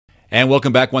And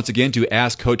welcome back once again to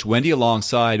Ask Coach Wendy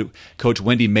alongside Coach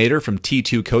Wendy Mader from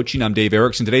T2 Coaching. I'm Dave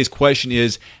Erickson. Today's question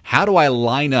is, how do I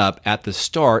line up at the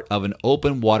start of an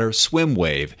open water swim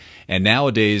wave? And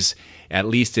nowadays, at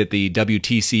least at the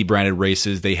WTC branded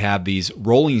races, they have these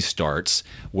rolling starts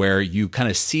where you kind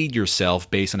of seed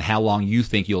yourself based on how long you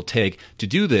think you'll take to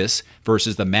do this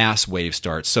versus the mass wave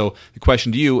starts. So the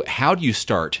question to you, how do you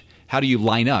start? How do you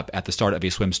line up at the start of a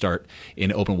swim start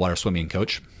in open water swimming,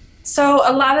 Coach? So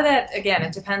a lot of that, again,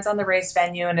 it depends on the race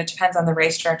venue and it depends on the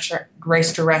race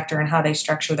director and how they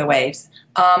structure the waves.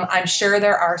 I'm sure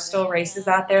there are still races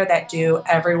out there that do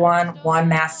everyone one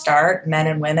mass start, men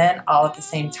and women, all at the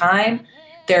same time.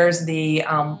 There's the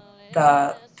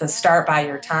start by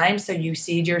your time, so you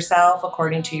seed yourself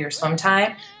according to your swim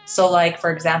time. So like, for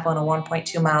example, in a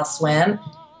 1.2 mile swim,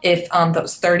 if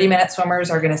those 30-minute swimmers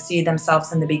are going to seed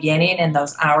themselves in the beginning and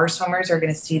those hour swimmers are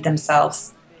going to seed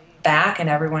themselves back, and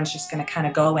everyone's just going to kind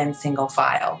of go in single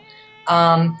file.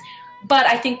 But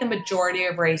I think the majority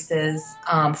of races,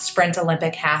 sprint,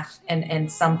 Olympic, half,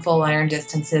 and some full iron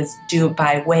distances do it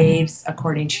by waves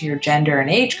according to your gender and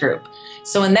age group.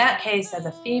 So in that case, as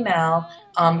a female,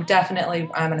 definitely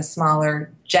I'm in a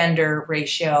smaller gender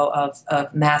ratio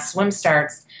of mass swim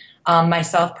starts.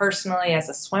 Myself personally, as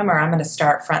a swimmer, I'm going to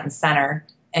start front and center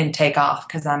and take off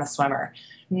because I'm a swimmer.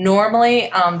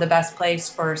 Normally, the best place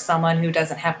for someone who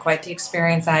doesn't have quite the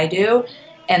experience I do,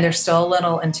 and they're still a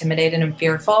little intimidated and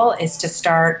fearful, is to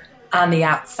start on the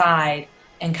outside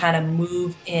and kind of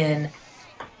move in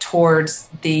towards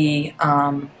the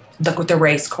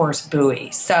race course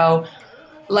buoy. So,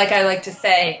 like I like to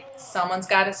say, someone's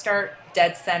got to start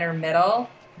dead center middle,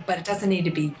 but it doesn't need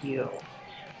to be you.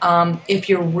 If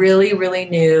you're really, really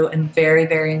new and very,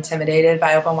 very intimidated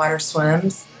by open water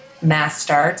swims, mass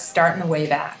starts, start in the way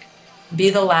back. Be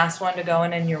the last one to go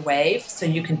in your wave so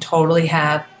you can totally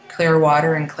have clear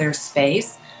water and clear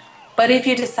space. But if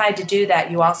you decide to do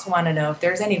that, you also want to know if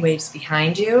there's any waves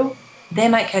behind you, they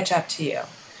might catch up to you.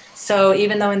 So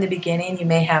even though in the beginning you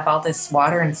may have all this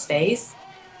water and space,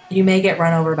 you may get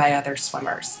run over by other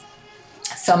swimmers.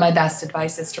 So my best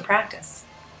advice is to practice.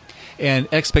 And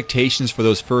expectations for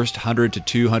those first 100 to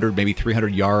 200, maybe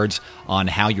 300 yards on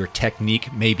how your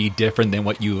technique may be different than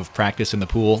what you have practiced in the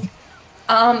pool?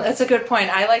 That's a good point.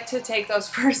 I like to take those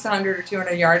first 100 or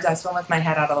 200 yards, I swim with my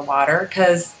head out of the water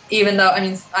because even though,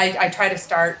 I try to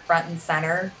start front and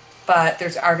center, but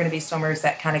there are going to be swimmers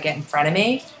that kind of get in front of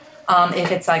me.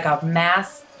 If it's like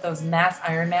those mass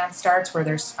Ironman starts where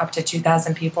there's up to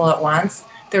 2,000 people at once,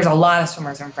 there's a lot of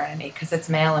swimmers in front of me because it's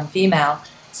male and female.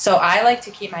 So I like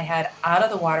to keep my head out of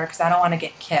the water because I don't want to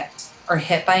get kicked or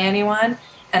hit by anyone.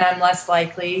 And I'm less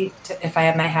likely to, if I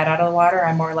have my head out of the water,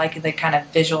 I'm more likely to kind of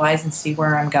visualize and see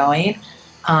where I'm going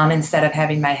instead of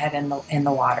having my head in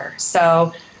the water.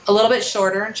 So a little bit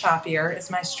shorter and choppier is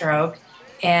my stroke.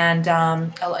 And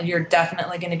you're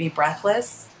definitely going to be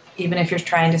breathless. Even if you're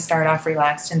trying to start off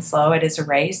relaxed and slow, it is a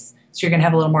race. So you're going to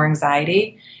have a little more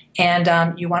anxiety.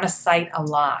 And you want to sight a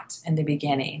lot in the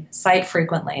beginning. Sight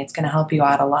frequently. It's going to help you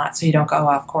out a lot so you don't go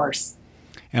off course.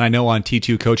 And I know on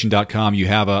T2Coaching.com you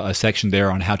have a section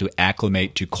there on how to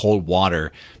acclimate to cold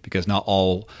water because not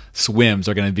all swims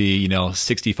are going to be,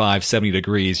 65, 70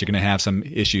 degrees. You're going to have some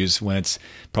issues when it's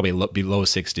probably below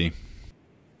 60.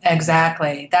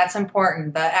 Exactly. That's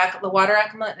important. The water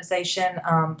acclimatization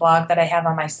blog that I have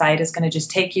on my site is going to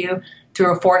just take you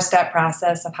through a 4-step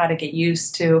process of how to get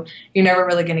used to, you're never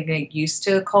really going to get used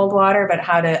to cold water, but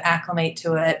how to acclimate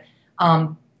to it,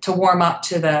 to warm up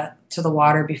to the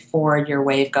water before your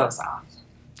wave goes off.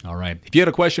 All right. If you had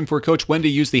a question for Coach Wendy,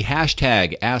 use the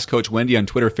hashtag AskCoachWendy on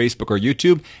Twitter, Facebook, or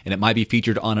YouTube, and it might be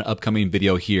featured on an upcoming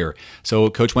video here. So,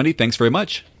 Coach Wendy, thanks very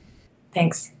much.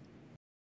 Thanks.